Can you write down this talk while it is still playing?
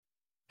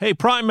Hey,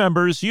 Prime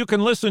members, you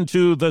can listen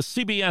to the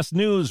CBS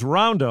News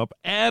Roundup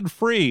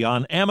ad-free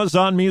on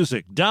Amazon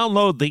Music.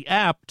 Download the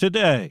app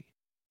today.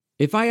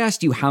 If I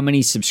asked you how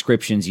many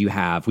subscriptions you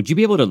have, would you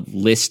be able to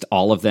list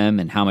all of them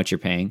and how much you're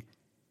paying?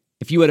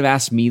 If you would have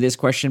asked me this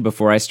question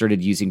before I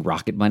started using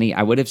Rocket Money,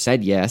 I would have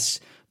said yes,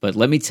 but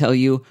let me tell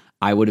you,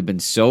 I would have been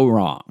so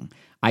wrong.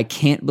 I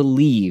can't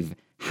believe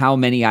how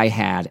many I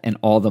had and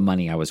all the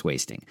money I was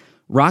wasting.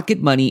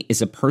 Rocket Money is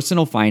a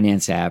personal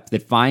finance app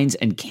that finds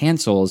and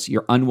cancels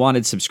your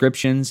unwanted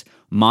subscriptions,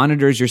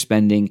 monitors your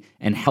spending,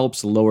 and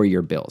helps lower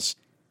your bills.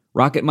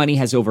 Rocket Money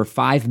has over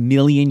 5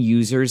 million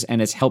users and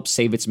has helped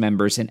save its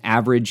members an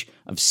average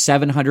of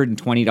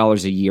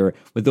 $720 a year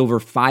with over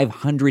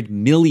 500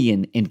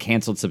 million in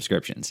canceled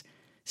subscriptions.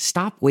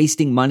 Stop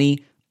wasting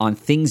money on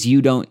things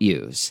you don't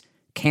use.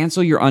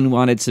 Cancel your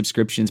unwanted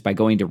subscriptions by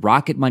going to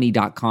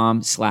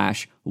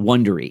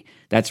rocketmoney.com/Wondery.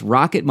 That's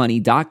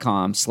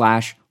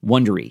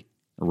rocketmoney.com/Wondery.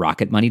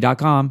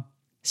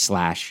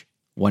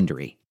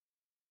 rocketmoney.com/Wondery.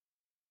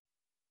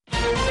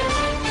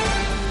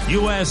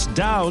 U.S.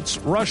 doubts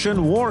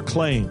Russian war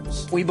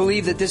claims. We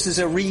believe that this is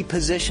a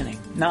repositioning,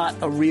 not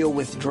a real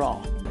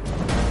withdrawal.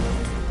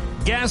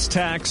 Gas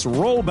tax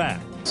rollback.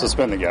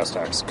 Suspend the gas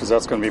tax, because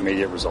that's going to be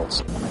immediate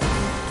results.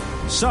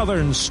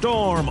 Southern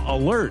storm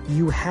alert.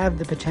 You have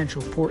the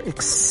potential for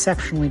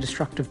exceptionally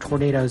destructive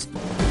tornadoes.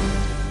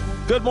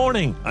 Good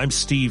morning. I'm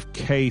Steve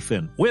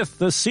Kathan with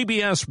the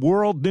CBS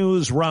World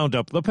News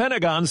Roundup. The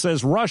Pentagon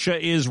says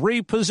Russia is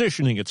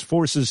repositioning its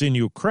forces in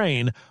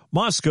Ukraine.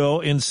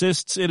 Moscow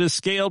insists it has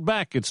scaled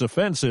back its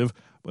offensive,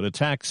 but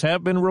attacks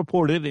have been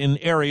reported in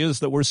areas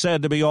that were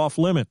said to be off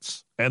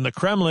limits. And the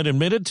Kremlin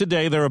admitted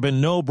today there have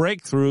been no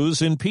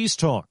breakthroughs in peace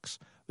talks.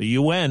 The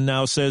UN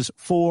now says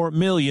 4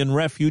 million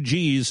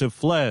refugees have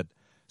fled.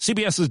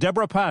 CBS's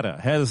Deborah Pata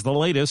has the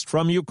latest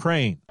from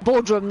Ukraine.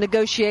 Boardroom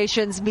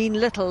negotiations mean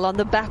little on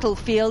the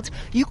battlefield.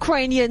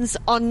 Ukrainians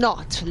are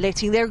not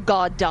letting their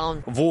guard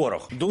down.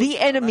 The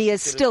enemy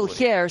is still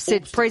here,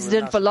 said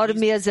President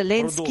Volodymyr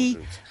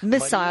Zelensky.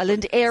 Missile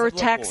and air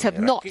attacks have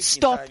not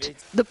stopped.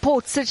 The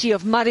port city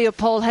of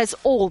Mariupol has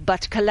all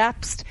but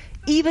collapsed.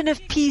 Even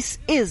if peace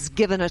is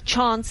given a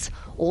chance,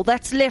 all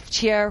that's left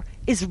here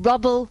is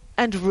rubble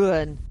and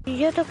ruin.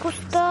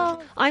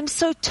 I'm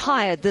so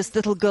tired, this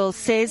little girl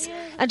says,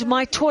 and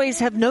my toys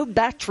have no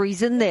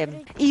batteries in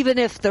them. Even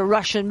if the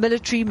Russian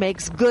military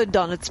makes good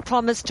on its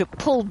promise to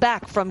pull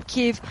back from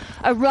Kyiv,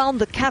 around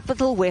the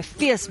capital where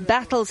fierce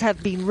battles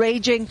have been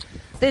raging,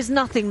 there's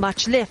nothing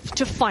much left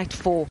to fight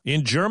for.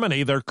 In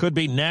Germany, there could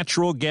be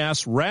natural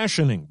gas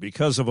rationing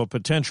because of a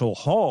potential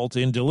halt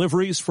in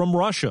deliveries from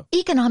Russia.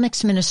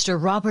 Economics Minister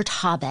Robert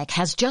Habeck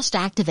has just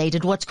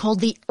activated what's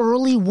called the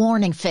early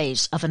warning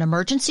phase of an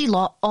emergency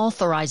law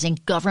authorizing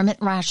government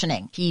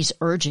rationing. He's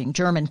urging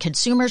German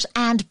consumers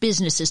and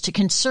businesses to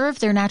conserve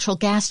their natural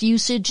gas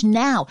usage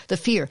now. The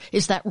fear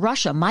is that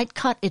Russia might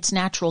cut its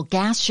natural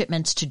gas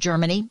shipments to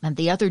Germany and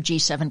the other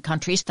G7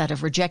 countries that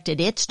have rejected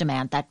its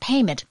demand that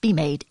payment be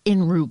made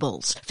in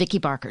rubles. Vicky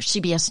Barker,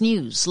 CBS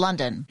News,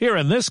 London. Here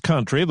in this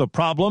country, the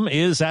problem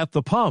is at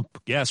the pump.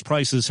 Gas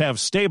prices have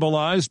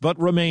stabilized but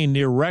remain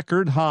near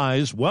record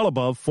highs, well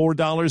above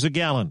 $4 a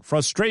gallon.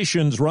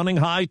 Frustrations running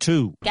high,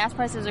 too. Gas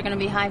prices are going to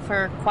be high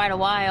for quite a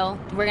while.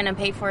 We're going to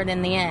pay for it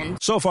in the end.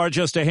 So far,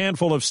 just a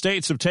handful of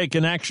states have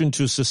taken action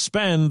to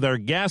suspend their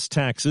gas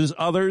taxes.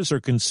 Others are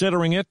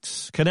considering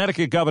it.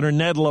 Connecticut Governor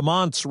Ned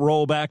Lamont's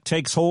rollback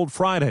takes hold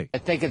Friday. I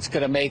think it's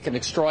going to make an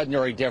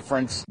extraordinary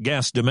difference.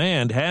 Gas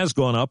demand has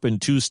gone up in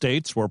 2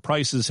 states where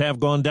prices have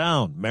gone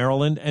down,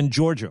 Maryland and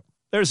Georgia.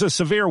 There's a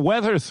severe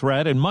weather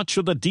threat in much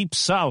of the Deep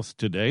South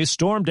today.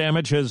 Storm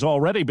damage has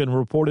already been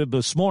reported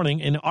this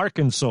morning in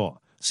Arkansas.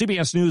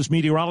 CBS News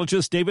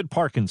meteorologist David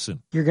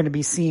Parkinson. You're going to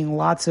be seeing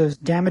lots of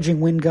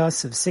damaging wind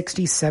gusts of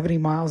 60, 70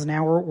 miles an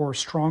hour or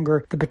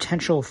stronger, the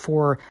potential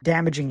for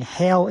damaging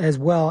hail as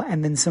well,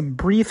 and then some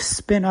brief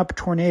spin-up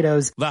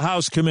tornadoes. The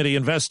House committee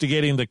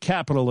investigating the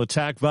Capitol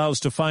attack vows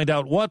to find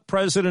out what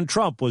President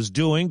Trump was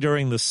doing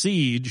during the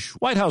siege.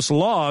 White House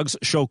logs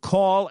show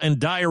call and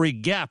diary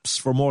gaps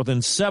for more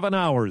than 7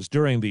 hours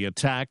during the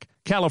attack.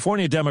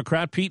 California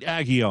Democrat Pete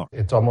Aguiar.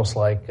 It's almost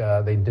like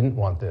they didn't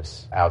want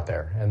this out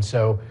there, and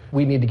so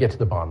we need to get to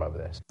the bottom of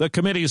this. The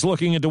committee is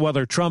looking into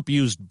whether Trump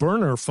used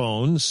burner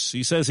phones.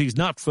 He says he's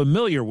not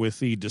familiar with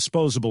the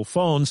disposable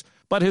phones,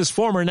 but his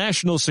former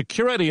national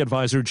security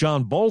advisor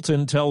John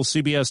Bolton tells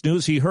CBS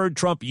News he heard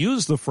Trump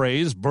use the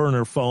phrase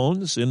burner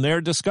phones in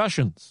their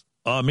discussions.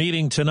 A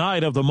meeting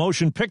tonight of the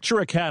Motion Picture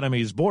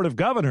Academy's Board of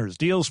Governors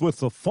deals with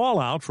the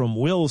fallout from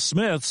Will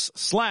Smith's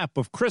slap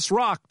of Chris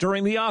Rock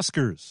during the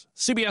Oscars.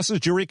 CBS's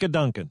Jerika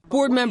Duncan.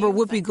 Board member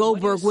Whoopi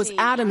Goldberg was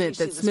adamant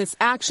that Smith's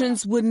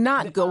actions would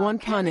not go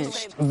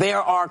unpunished.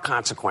 There are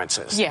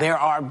consequences. Yeah. There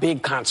are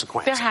big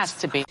consequences. There has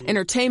to be.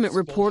 Entertainment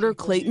reporter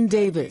Clayton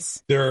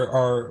Davis. There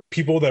are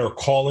people that are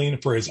calling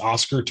for his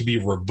Oscar to be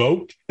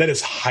revoked. That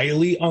is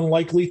highly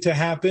unlikely to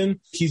happen.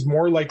 He's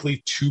more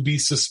likely to be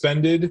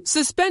suspended.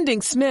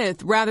 Suspending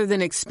Smith rather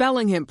than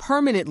expelling him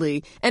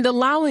permanently and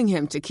allowing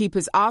him to keep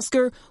his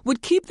Oscar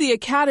would keep the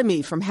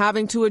Academy from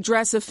having to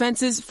address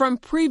offenses from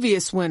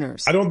previous winners.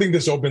 I don't think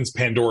this opens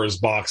Pandora's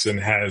box and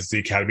has the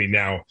Academy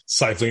now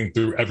siphoning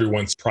through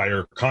everyone's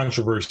prior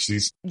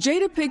controversies.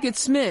 Jada Pinkett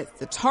Smith,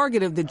 the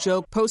target of the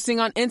joke,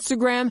 posting on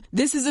Instagram,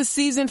 "This is a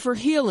season for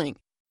healing."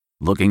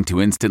 Looking to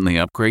instantly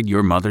upgrade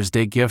your Mother's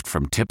Day gift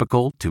from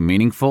typical to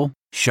meaningful?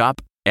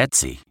 Shop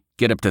Etsy.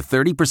 Get up to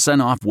 30%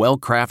 off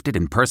well-crafted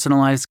and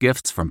personalized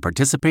gifts from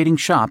participating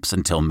shops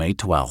until May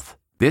 12th.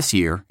 This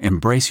year,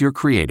 embrace your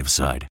creative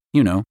side.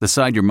 You know, the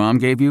side your mom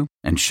gave you.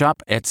 And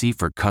shop Etsy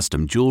for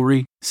custom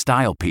jewelry,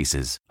 style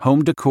pieces,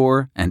 home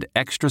decor, and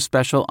extra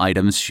special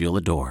items she'll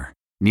adore.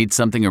 Need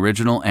something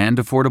original and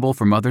affordable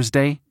for Mother's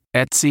Day?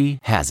 Etsy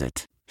has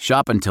it.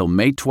 Shop until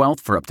May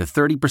 12th for up to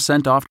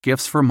 30% off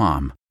gifts for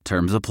mom.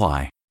 Terms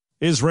apply.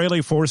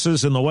 Israeli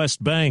forces in the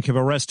West Bank have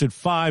arrested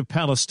 5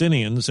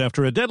 Palestinians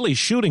after a deadly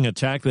shooting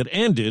attack that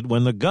ended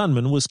when the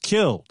gunman was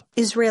killed.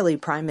 Israeli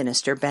Prime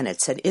Minister Bennett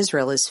said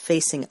Israel is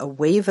facing a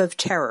wave of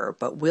terror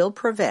but will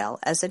prevail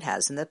as it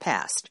has in the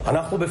past.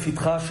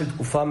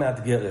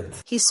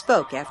 He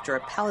spoke after a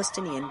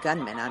Palestinian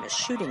gunman on a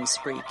shooting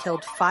spree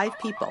killed 5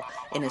 people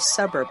in a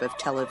suburb of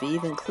Tel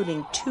Aviv,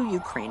 including 2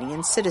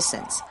 Ukrainian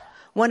citizens.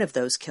 One of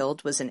those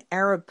killed was an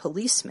Arab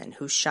policeman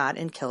who shot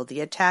and killed the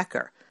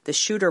attacker. The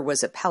shooter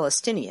was a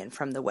Palestinian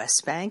from the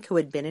West Bank who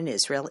had been in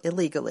Israel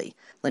illegally.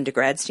 Linda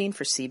Gradstein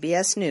for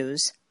CBS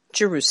News,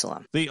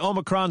 Jerusalem. The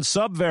Omicron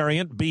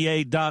subvariant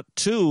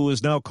BA.2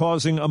 is now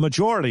causing a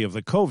majority of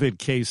the COVID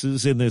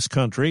cases in this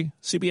country.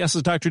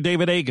 CBS's Dr.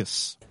 David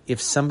Agus.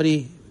 If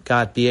somebody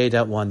got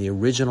BA.1, the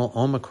original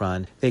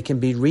Omicron, they can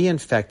be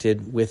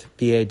reinfected with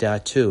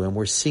BA.2. And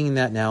we're seeing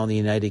that now in the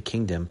United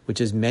Kingdom,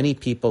 which is many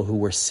people who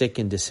were sick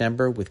in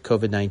December with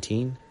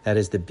COVID-19, that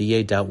is the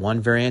BA.1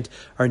 variant,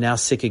 are now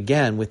sick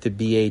again with the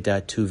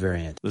BA.2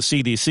 variant. The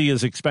CDC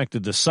is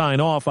expected to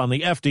sign off on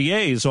the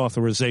FDA's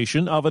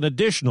authorization of an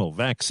additional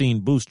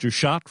vaccine booster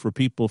shot for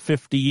people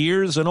 50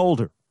 years and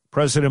older.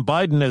 President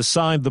Biden has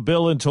signed the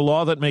bill into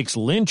law that makes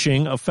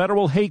lynching a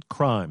federal hate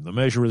crime. The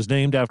measure is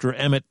named after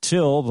Emmett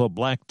Till, the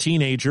black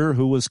teenager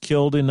who was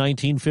killed in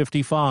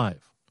 1955.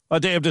 A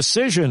day of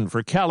decision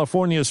for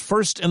California's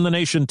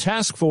first-in-the-nation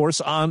task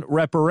force on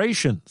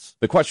reparations.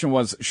 The question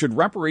was, should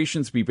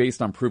reparations be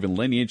based on proven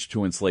lineage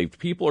to enslaved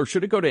people, or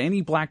should it go to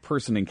any black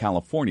person in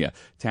California?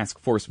 Task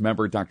force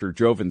member Dr.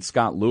 Jovan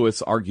Scott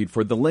Lewis argued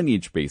for the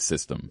lineage-based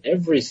system.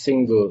 Every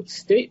single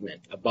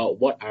statement about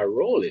what our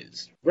role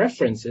is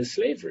references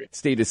slavery.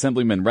 State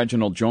Assemblyman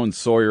Reginald Jones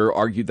Sawyer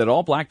argued that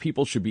all black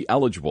people should be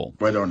eligible.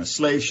 Whether on a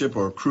slave ship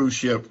or a cruise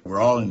ship, we're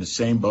all in the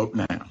same boat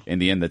now. In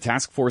the end, the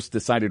task force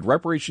decided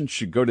reparations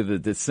should go to the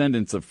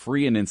descendants of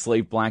free and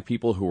enslaved black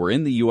people who were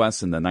in the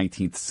U.S. in the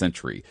 19th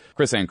century.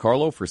 Chris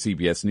Ancarlo for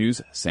CBS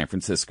News, San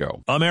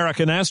Francisco.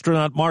 American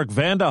astronaut Mark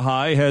Vande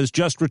Hei has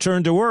just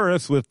returned to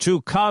Earth with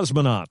 2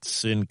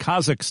 cosmonauts in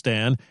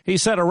Kazakhstan. He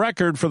set a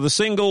record for the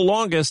single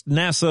longest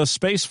NASA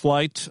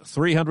spaceflight,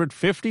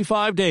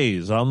 355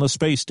 days on the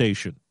space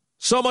station.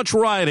 So much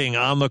riding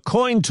on the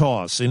coin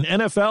toss in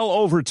NFL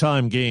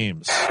overtime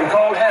games. We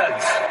called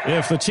heads.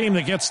 If the team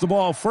that gets the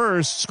ball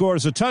first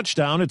scores a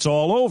touchdown, it's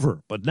all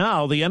over. But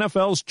now the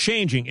NFL's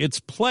changing its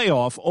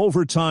playoff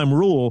overtime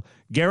rule,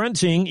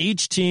 guaranteeing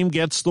each team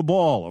gets the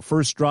ball. A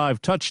first drive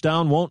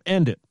touchdown won't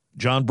end it.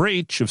 John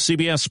Breach of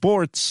CBS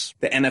Sports.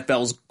 The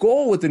NFL's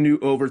goal with the new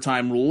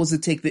overtime rule is to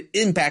take the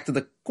impact of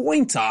the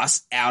coin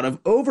toss out of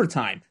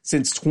overtime.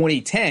 Since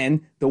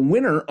 2010, the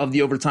winner of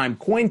the overtime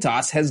coin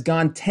toss has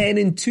gone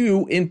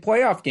 10-2 in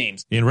playoff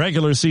games. In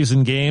regular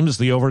season games,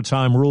 the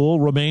overtime rule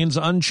remains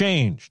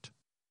unchanged.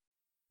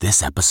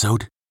 This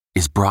episode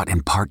is brought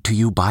in part to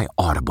you by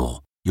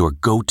Audible, your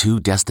go-to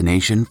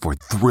destination for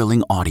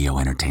thrilling audio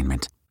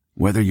entertainment.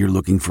 Whether you're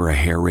looking for a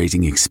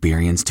hair-raising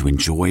experience to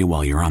enjoy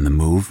while you're on the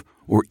move,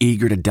 or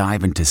eager to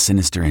dive into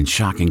sinister and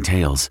shocking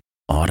tales,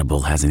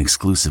 Audible has an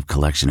exclusive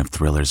collection of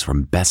thrillers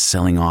from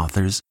best-selling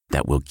authors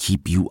that will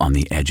keep you on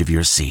the edge of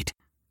your seat.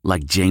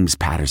 Like James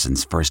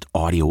Patterson's first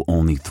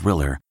audio-only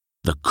thriller,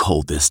 The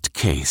Coldest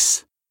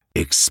Case.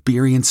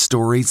 Experience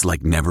stories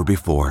like never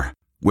before,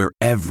 where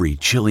every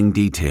chilling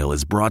detail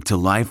is brought to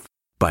life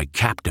by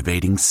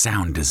captivating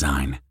sound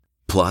design.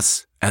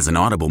 Plus, as an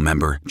Audible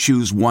member,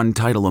 choose one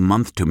title a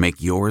month to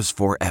make yours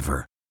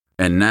forever.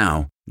 And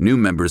now, new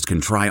members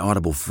can try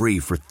Audible free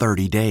for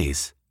 30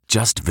 days.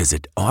 Just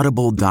visit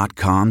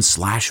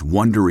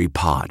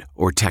audible.com/WonderyPod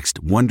or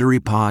text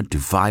WonderyPod to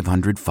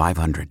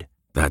 500-500.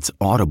 That's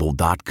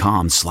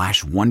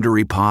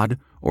audible.com/WonderyPod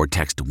or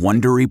text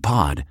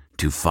WonderyPod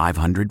to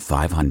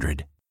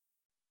 500-500.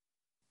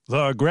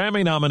 The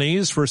Grammy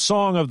nominees for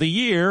Song of the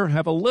Year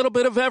have a little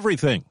bit of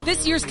everything.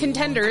 This year's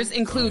contenders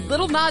include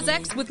Lil Nas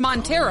X with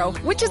Montero,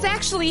 which is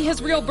actually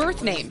his real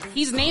birth name.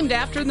 He's named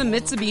after the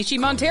Mitsubishi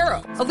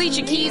Montero.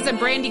 Alicia Keys and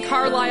Brandi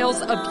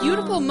Carlile's A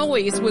Beautiful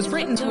Noise was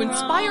written to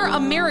inspire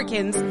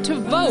Americans to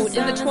vote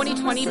in the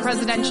 2020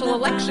 presidential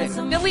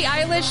election. Billie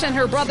Eilish and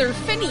her brother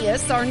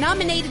Phineas are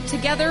nominated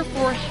together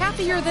for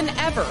Happier Than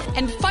Ever,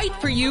 and Fight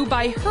For You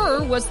by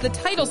Her was the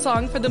title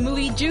song for the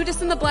movie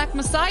Judas and the Black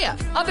Messiah.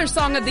 Other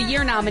Song of the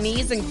Year nominees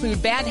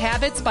include Bad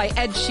Habits by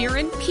Ed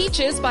Sheeran,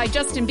 Peaches by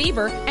Justin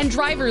Bieber, and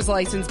Driver's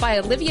License by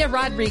Olivia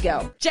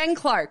Rodrigo. Jen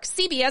Clark,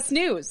 CBS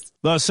News.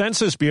 The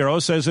Census Bureau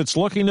says it's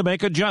looking to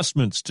make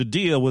adjustments to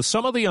deal with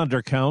some of the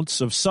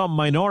undercounts of some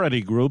minority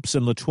groups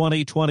in the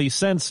 2020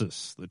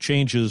 census. The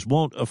changes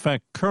won't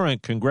affect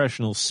current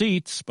congressional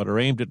seats, but are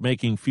aimed at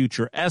making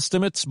future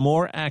estimates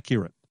more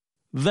accurate.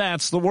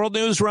 That's the World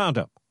News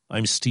Roundup.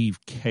 I'm Steve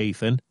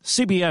Kathan,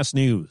 CBS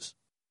News.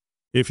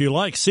 If you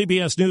like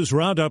CBS News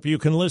Roundup, you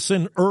can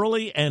listen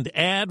early and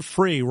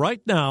ad-free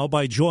right now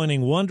by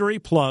joining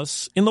Wondery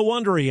Plus in the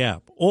Wondery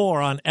app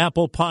or on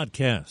Apple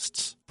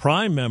Podcasts.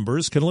 Prime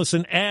members can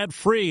listen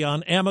ad-free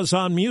on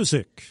Amazon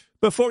Music.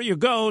 Before you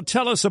go,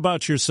 tell us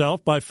about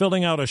yourself by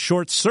filling out a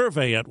short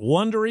survey at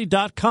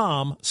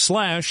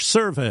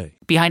Wondery.com/survey.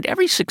 Behind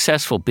every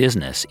successful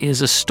business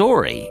is a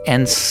story,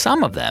 and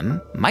some of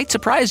them might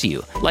surprise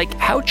you. Like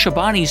how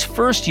Chobani's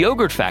first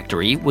yogurt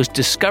factory was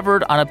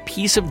discovered on a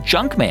piece of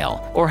junk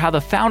mail, or how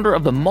the founder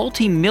of the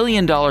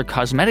multi-million-dollar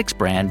cosmetics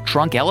brand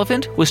Drunk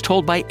Elephant was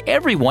told by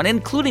everyone,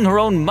 including her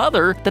own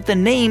mother, that the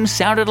name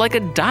sounded like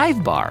a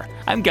dive bar.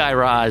 I'm Guy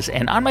Raz,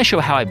 and on my show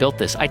How I Built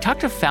This, I talk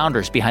to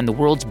founders behind the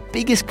world's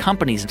biggest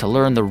companies to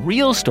learn the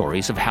real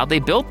stories of how they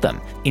built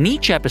them. In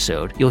each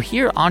episode, you'll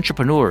hear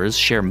entrepreneurs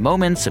share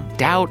moments of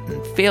doubt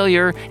and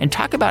failure and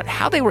talk about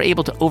how they were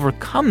able to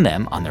overcome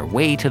them on their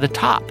way to the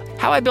top.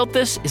 How I Built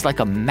This is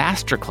like a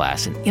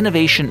masterclass in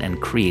innovation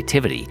and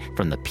creativity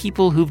from the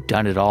people who've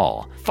done it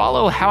all.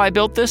 Follow How I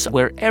Built This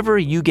wherever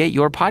you get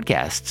your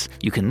podcasts.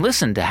 You can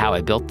listen to How I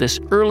Built This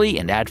early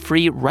and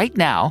ad-free right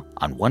now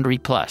on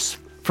Wondery Plus.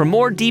 For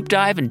more deep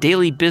dive and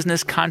daily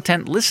business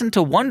content, listen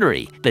to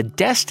Wondery, the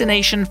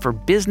destination for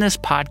business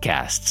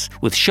podcasts.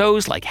 With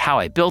shows like How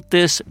I Built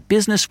This,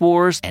 Business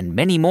Wars, and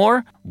many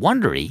more,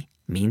 Wondery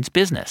means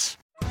business.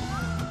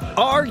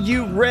 Are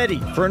you ready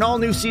for an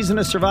all-new season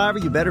of Survivor?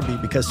 You better be,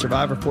 because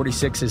Survivor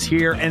 46 is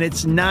here, and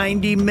it's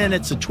 90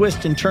 minutes of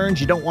twists and turns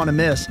you don't want to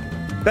miss.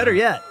 Better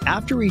yet,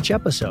 after each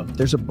episode,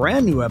 there's a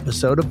brand new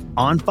episode of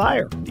On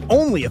Fire, the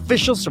only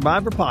official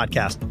Survivor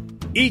podcast.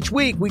 Each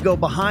week, we go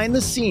behind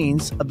the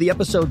scenes of the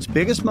episode's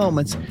biggest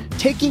moments,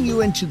 taking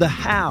you into the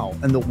how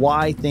and the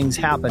why things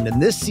happened.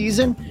 And this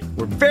season,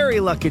 we're very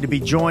lucky to be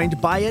joined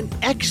by an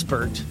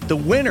expert, the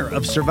winner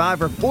of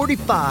Survivor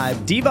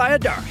 45, Dee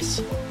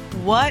Valladares.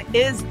 What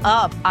is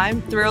up?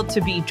 I'm thrilled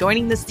to be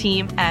joining this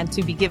team and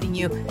to be giving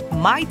you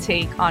my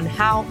take on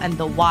how and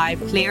the why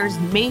players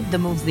made the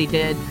moves they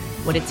did,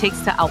 what it takes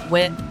to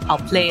outwit,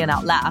 outplay, and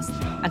outlast,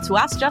 and to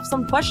ask Jeff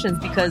some questions,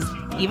 because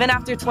even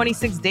after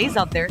 26 days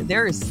out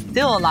there is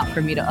still a lot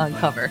for me to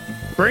uncover.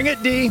 Bring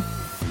it, Dee.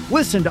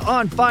 Listen to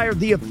On Fire,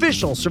 the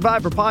official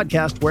Survivor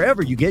podcast,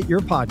 wherever you get your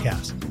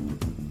podcasts.